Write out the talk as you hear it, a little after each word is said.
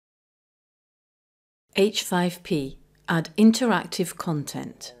H5P – Add interactive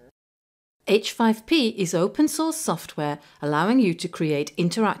content. H5P is open source software allowing you to create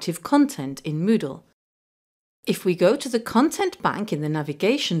interactive content in Moodle. If we go to the content bank in the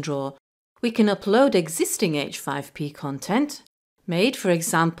navigation drawer, we can upload existing H5P content, made for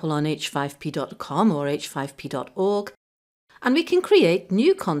example on h5p.com or h5p.org, and we can create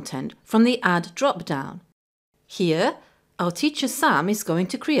new content from the Add drop-down. Here, our teacher Sam is going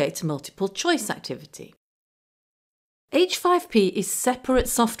to create a multiple choice activity. H5P is separate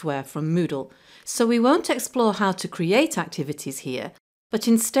software from Moodle, so we won't explore how to create activities here, but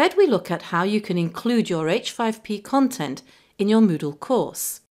instead we look at how you can include your H5P content in your Moodle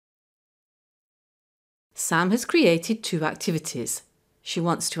course. Sam has created 2 activities. She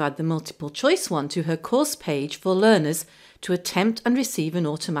wants to add the multiple choice one to her course page for learners to attempt and receive an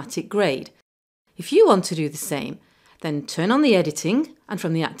automatic grade. If you want to do the same, then turn on the editing and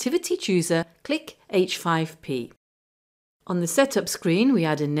from the activity chooser, click H5P. On the setup screen, we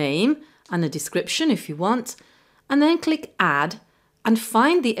add a name and a description if you want, and then click Add and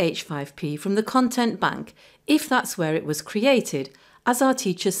find the H5P from the content bank if that's where it was created, as our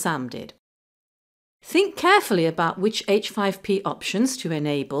teacher Sam did. Think carefully about which H5P options to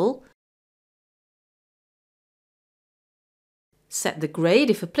enable, set the grade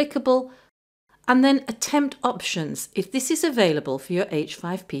if applicable, and then attempt options if this is available for your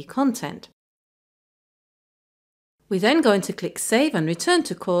H5P content. We're then going to click Save and Return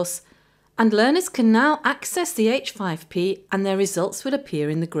to Course, and learners can now access the H5P and their results will appear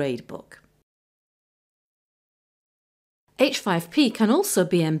in the gradebook. H5P can also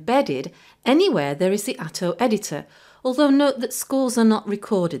be embedded anywhere there is the Atto editor, although note that scores are not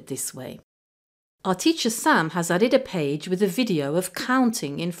recorded this way. Our teacher Sam has added a page with a video of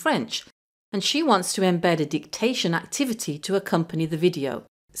counting in French, and she wants to embed a dictation activity to accompany the video.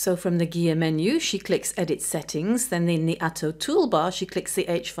 So from the gear menu, she clicks Edit Settings, then in the Atto toolbar, she clicks the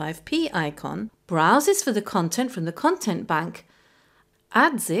H5P icon, browses for the content from the content bank,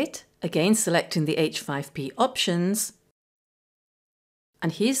 adds it, again selecting the H5P options,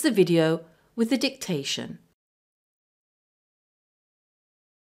 and here's the video with the dictation.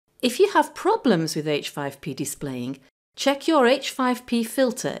 If you have problems with H5P displaying, check your H5P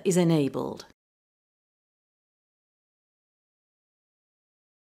filter is enabled.